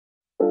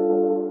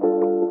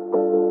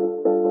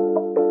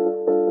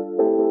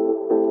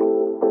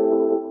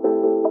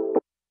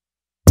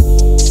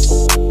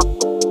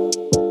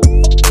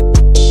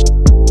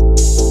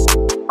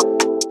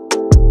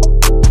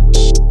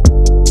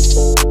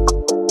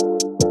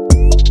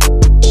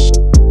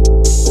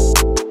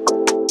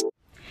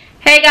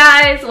Hey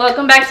guys,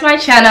 welcome back to my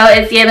channel.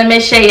 It's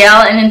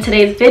Yalon, and in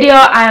today's video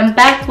I am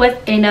back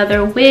with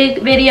another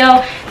wig video,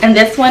 and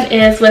this one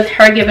is with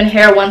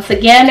HerGivenHair once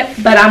again.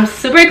 But I'm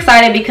super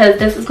excited because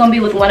this is going to be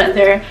with one of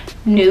their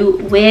new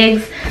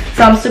wigs,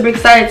 so I'm super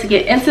excited to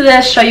get into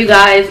this, show you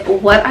guys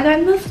what I got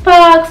in this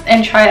box,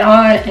 and try it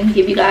on and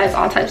give you guys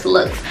all types of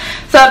looks.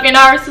 So if you're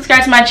not already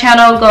subscribed to my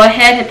channel, go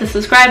ahead, hit the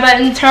subscribe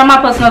button, turn on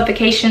my post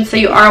notifications so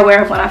you are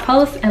aware of when I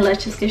post, and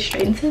let's just get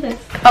straight into this.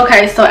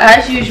 Okay, so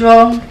as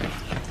usual,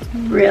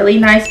 really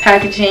nice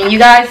packaging. You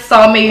guys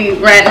saw me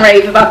rant and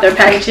rave about their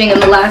packaging in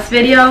the last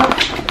video.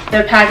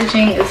 Their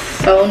packaging is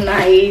so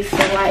nice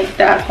and like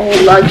that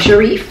whole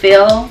luxury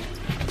feel.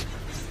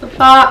 The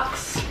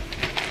box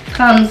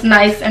comes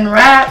nice and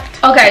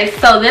wrapped. Okay,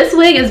 so this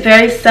wig is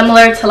very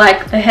similar to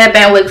like the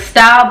headband wig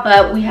style,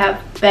 but we have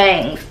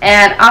bangs,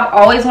 and I've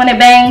always wanted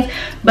bangs,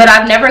 but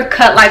I've never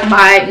cut like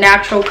my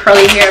natural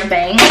curly hair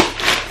bangs.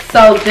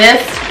 So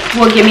this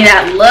will give me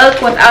that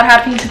look without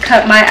having to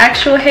cut my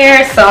actual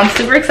hair, so I'm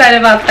super excited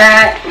about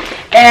that.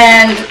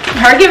 And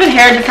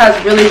HerGivenHair just has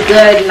really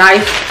good,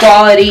 nice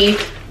quality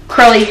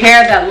curly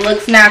hair that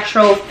looks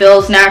natural,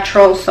 feels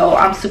natural, so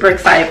I'm super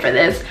excited for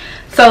this.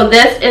 So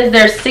this is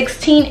their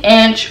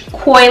 16-inch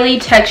coily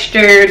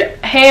textured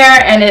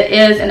hair, and it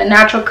is in a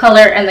natural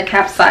color, and the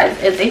cap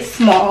size is a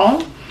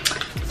small.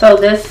 So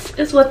this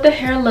is what the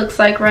hair looks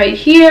like right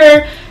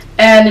here.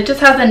 And it just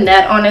has a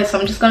net on it, so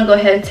I'm just going to go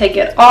ahead and take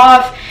it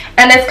off.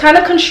 And it's kind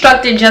of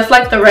constructed just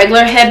like the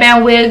regular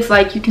headband wigs.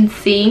 Like you can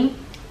see,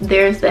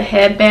 there's the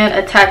headband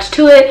attached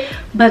to it,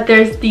 but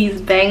there's these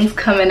bangs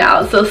coming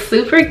out, so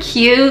super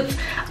cute. It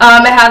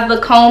has the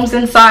combs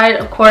inside,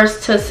 of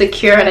course, to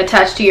secure and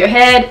attach to your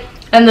head,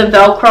 and the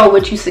velcro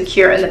which you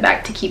secure in the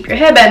back to keep your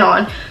headband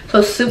on.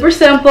 So super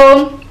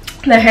simple.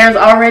 The hair is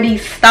already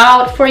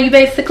styled for you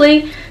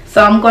basically.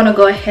 So I'm going to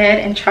go ahead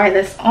and try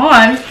this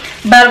on.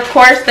 But of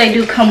course they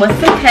do come with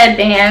some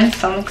headbands,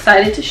 so I'm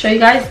excited to show you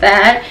guys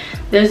that.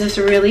 There's this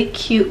really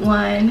cute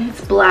one.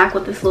 It's black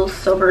with this little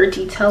silver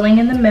detailing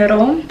in the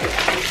middle.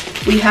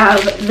 We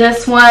have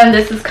this one.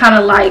 This is kind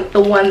of like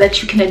the one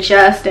that you can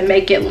adjust and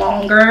make it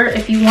longer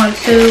if you want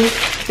to.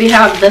 We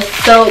have the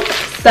silk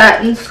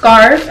satin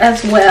scarf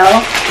as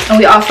well, and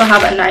we also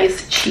have a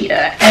nice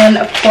cheetah, and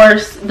of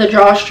course the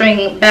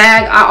drawstring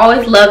bag. I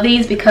always love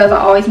these because I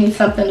always need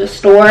something to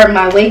store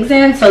my wigs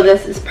in, so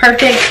this is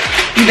perfect.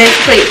 You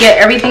basically get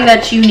everything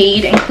that you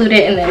need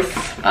included in this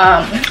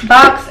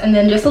box, and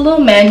then just a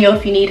little manual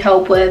if you need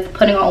help with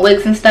putting on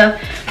wigs and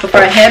stuff. But for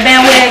a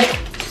headband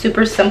wig,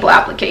 super simple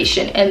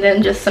application, and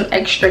then just some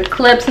extra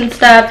clips and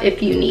stuff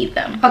if you need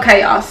them.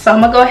 Okay y'all, so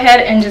I'm gonna go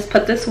ahead and just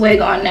put this wig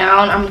on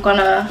now, and I'm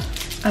gonna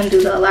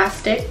undo the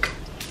elastic.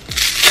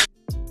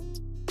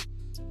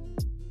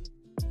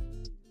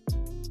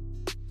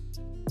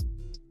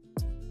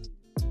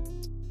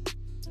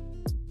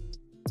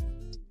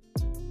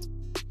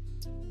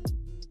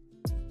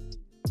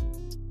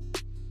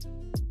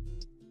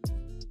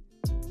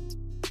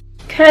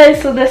 Okay,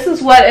 so this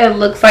is what it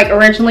looks like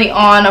originally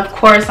on. Of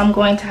course I'm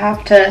going to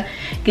have to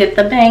get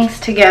the bangs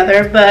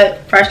together,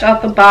 but fresh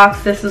out the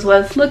box, this is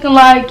what it's looking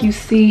like. You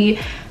see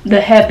the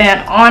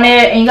headband on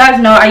it, and you guys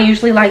know I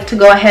usually like to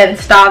go ahead and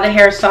style the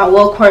hair, so I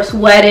will of course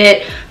wet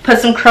it, put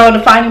some curl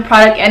defining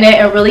product in it,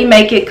 and really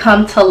make it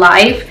come to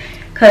life,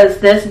 because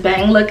this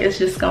bang look is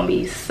just gonna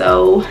be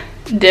so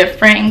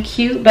different and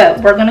cute. But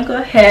we're gonna go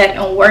ahead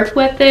and work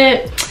with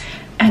it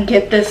and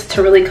get this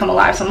to really come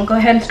alive. So I'm gonna go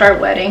ahead and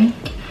start wetting.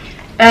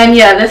 And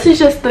yeah, this is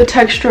just the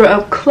texture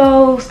up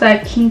close,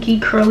 that kinky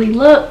curly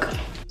look.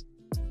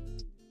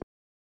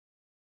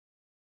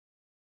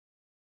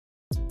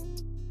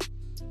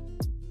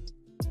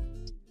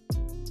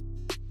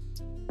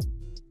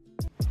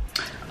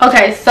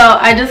 Okay, so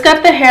I just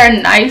got the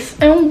hair nice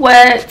and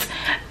wet,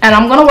 and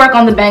I'm gonna work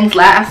on the bangs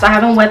last. I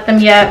haven't wet them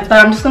yet,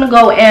 but I'm just gonna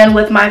go in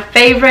with my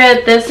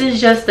favorite. This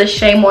is just the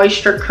Shea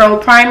Moisture Curl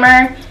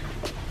Primer,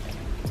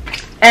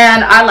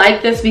 and I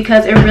like this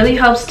because it really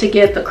helps to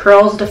get the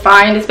curls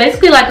defined. It's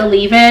basically like a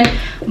leave-in,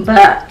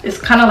 but it's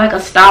kind of like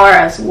a styler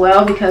as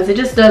well, because it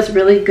just does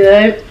really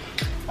good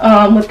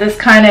with this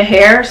kind of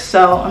hair.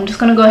 So I'm just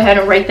gonna go ahead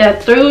and rake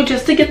that through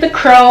just to get the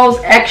curls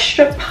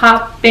extra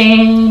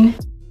popping.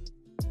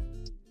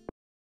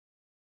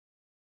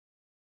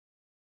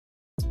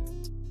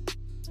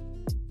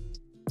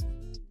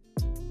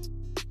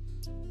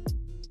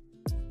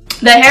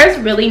 The hair is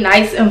really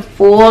nice and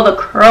full. The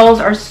curls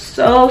are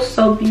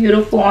so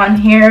beautiful on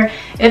here.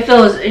 It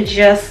feels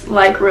just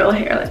like real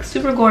hair, like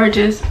super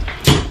gorgeous.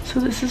 So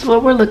this is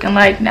what we're looking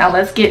like. Now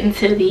let's get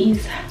into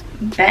these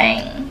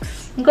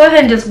bangs. Go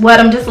ahead and just wet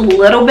them just a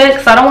little bit,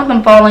 because I don't want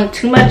them falling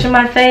too much in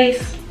my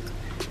face.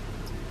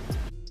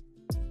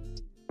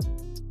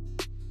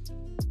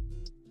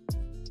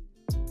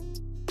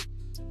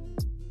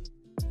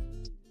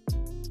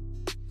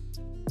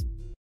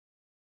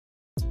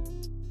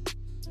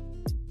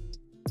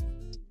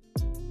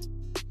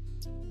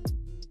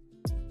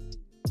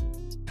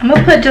 I'm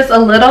gonna put just a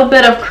little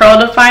bit of curl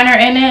definer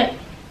in it.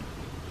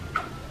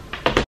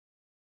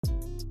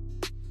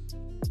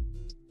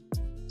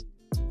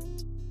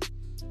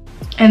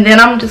 And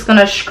then I'm just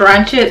gonna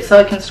scrunch it so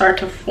it can start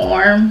to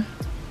form,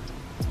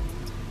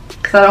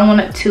 because I don't want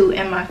it too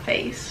in my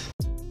face.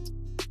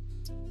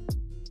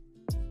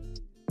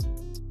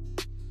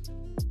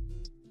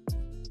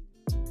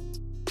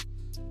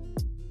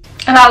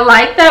 And I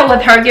like that with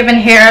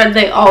HerGivenHair,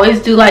 they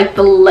always do like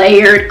the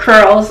layered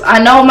curls. I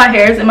know my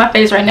hair is in my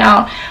face right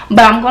now, but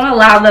I'm going to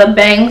allow the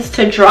bangs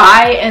to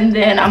dry, and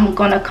then I'm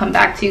going to come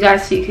back to you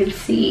guys so you can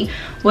see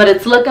what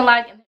it's looking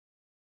like.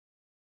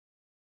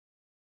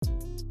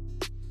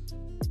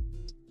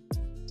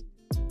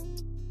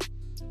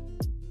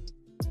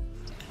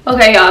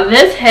 Okay, y'all,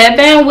 this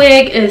headband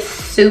wig is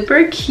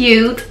super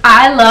cute.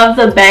 I love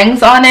the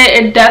bangs on it.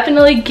 It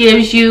definitely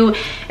gives you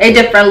a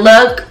different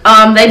look.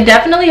 They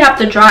definitely have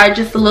to dry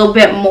just a little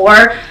bit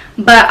more,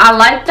 but I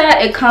like that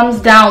it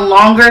comes down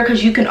longer,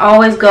 because you can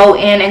always go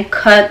in and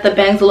cut the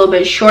bangs a little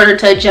bit shorter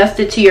to adjust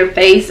it to your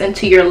face and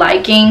to your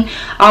liking.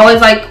 I always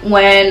like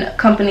when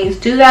companies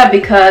do that,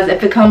 because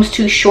if it comes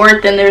too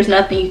short, then there's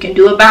nothing you can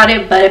do about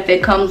it, but if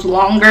it comes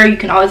longer, you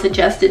can always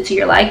adjust it to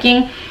your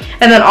liking.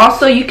 And then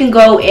also you can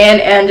go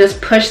in and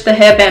just push the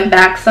headband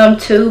back some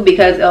too,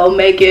 because it'll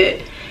make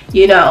it,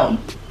 you know,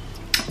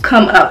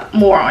 come up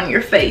more on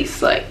your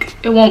face. Like,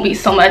 it won't be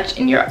so much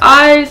in your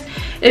eyes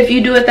if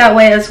you do it that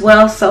way as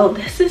well. So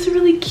this is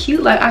really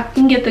cute. Like, I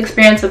can get the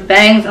experience of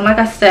bangs, and like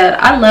I said,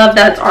 I love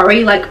that it's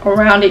already like a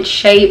rounded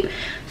shape,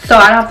 so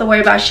I don't have to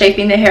worry about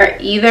shaping the hair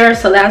either.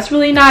 So that's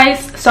really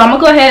nice. So I'm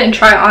gonna go ahead and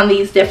try on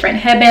these different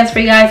headbands for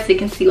you guys so you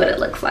can see what it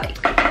looks like.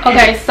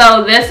 Okay,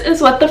 so this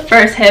is what the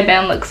first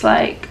headband looks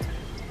like.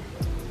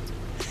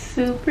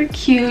 Super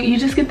cute. You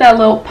just get that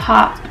little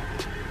pop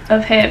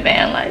of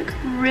headband, like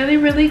really,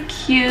 really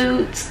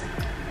cute.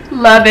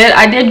 Love it.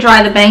 I did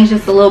dry the bangs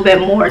just a little bit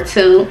more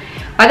too.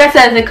 Like I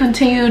said, as they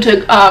continue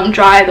to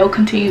dry, they'll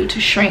continue to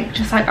shrink,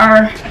 just like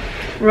our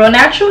real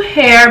natural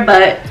hair.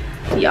 But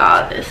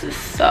y'all, this is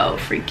so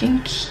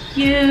freaking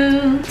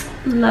cute.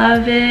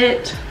 Love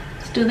it.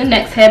 Let's do the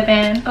next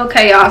headband.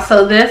 Okay, y'all,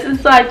 so this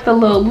is like the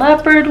little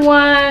leopard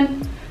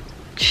one,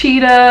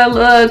 cheetah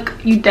look.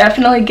 You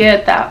definitely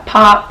get that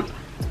pop.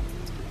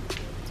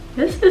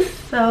 This is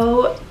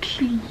so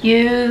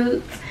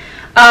cute.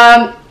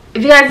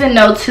 If you guys didn't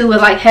know too,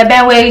 with like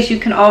headband wigs, you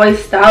can always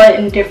style it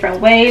in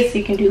different ways. So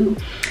you can do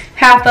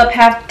half up,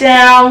 half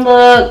down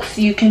looks.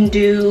 You can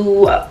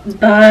do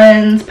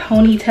buns,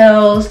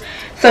 ponytails.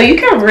 So you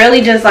can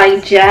really just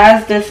like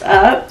jazz this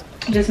up.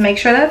 Just make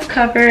sure that's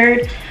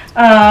covered.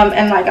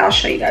 And like, I'll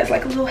show you guys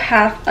like a little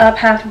half up,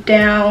 half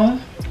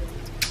down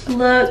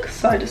look.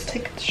 So I just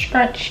take the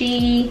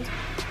scrunchie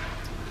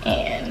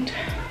and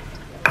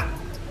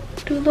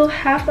do a little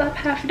half up,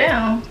 half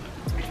down.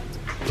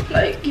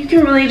 Like, you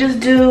can really just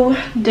do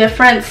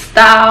different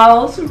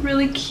styles.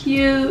 Really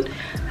cute.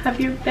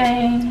 Have your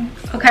bangs.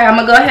 Okay, I'm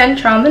gonna go ahead and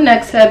try on the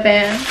next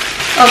headband.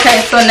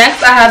 Okay, so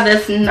next I have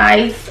this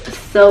nice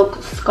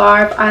silk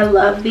scarf. I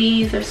love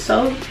these. They're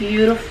so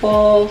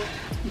beautiful.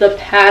 The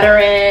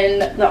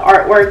pattern, the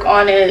artwork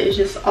on it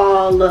just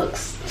all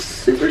looks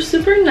super,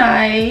 super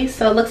nice.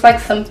 So it looks like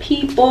some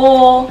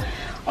people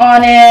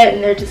on it,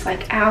 and they're just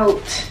like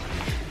out.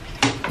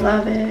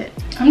 Love it.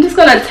 I'm just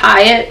gonna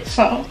tie it.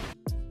 So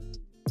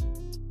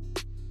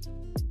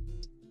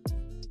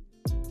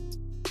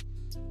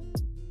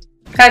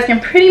you guys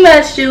can pretty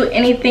much do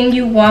anything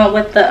you want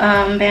with the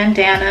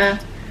bandana.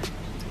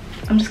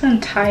 I'm just gonna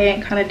tie it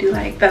and kind of do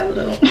like that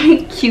little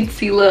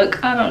cutesy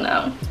look. I don't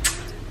know.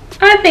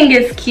 I think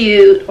it's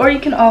cute. Or you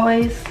can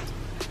always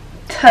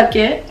tuck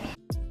it.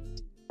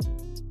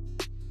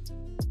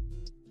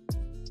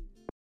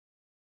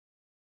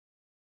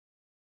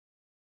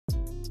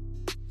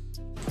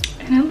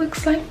 And it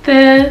looks like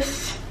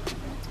this.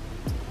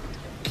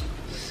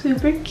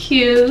 Super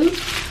cute.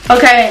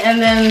 Okay, and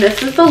then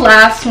this is the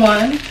last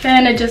one,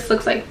 and it just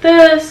looks like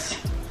this.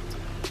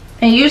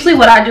 And usually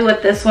what I do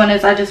with this one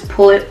is I just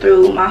pull it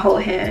through my whole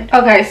head.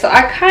 Okay, so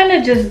I kind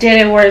of just did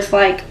it where it's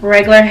like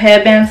regular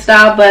headband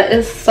style, but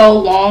it's so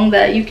long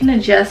that you can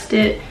adjust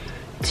it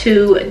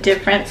to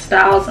different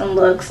styles and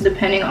looks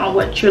depending on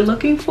what you're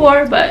looking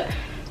for. But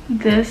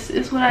this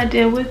is what I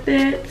did with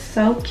it.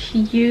 So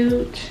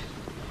cute.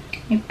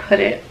 Let me put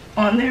it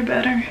on there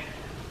better.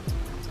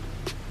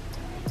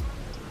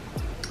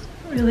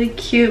 Really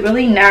cute,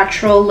 really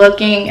natural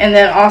looking. And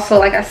then also,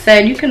 like I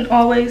said, you can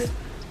always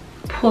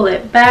pull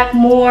it back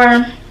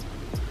more.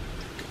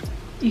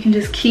 You can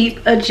just keep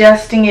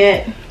adjusting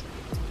it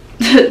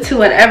to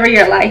whatever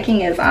your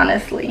liking is,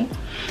 honestly,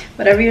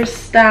 whatever your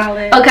style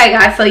is. Okay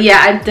guys, so yeah,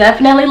 I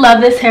definitely love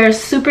this hair. It's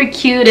super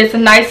cute. It's a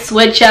nice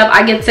switch up.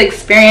 I get to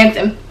experience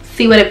and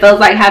see what it feels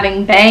like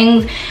having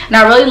bangs, and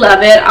I really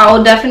love it. I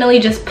will definitely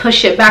just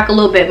push it back a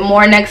little bit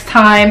more next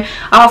time.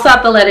 I also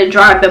have to let it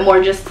dry a bit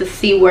more just to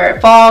see where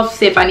it falls,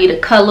 see if I need to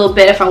cut a little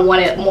bit, if I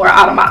want it more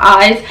out of my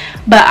eyes.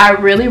 But I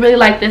really, really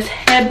like this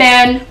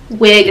headband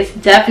wig. It's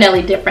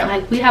definitely different.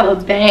 Like, we have a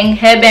bang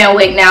headband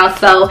wig now.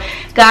 So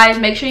guys,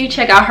 make sure you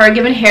check out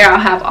HerGivenHair. I'll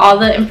have all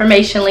the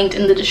information linked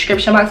in the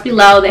description box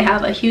below. They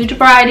have a huge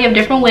variety of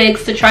different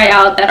wigs to try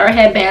out that are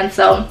headbands,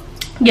 so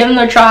give them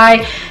a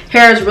try.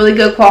 hair is really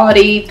good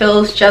quality,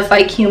 feels just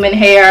like human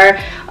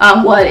hair.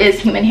 Well, it is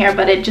human hair,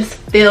 but it just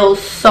feels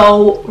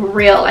so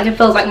real. Like, it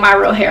feels like my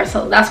real hair,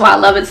 so that's why I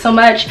love it so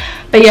much.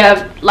 But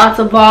yeah, lots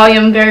of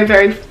volume, very,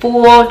 very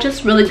full,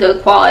 just really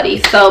good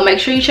quality. So make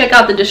sure you check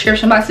out the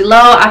description box below.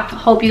 I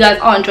hope you guys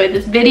all enjoyed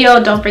this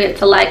video. Don't forget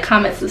to like,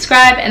 comment,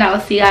 subscribe, and I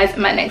will see you guys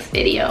in my next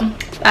video.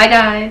 Bye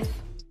guys.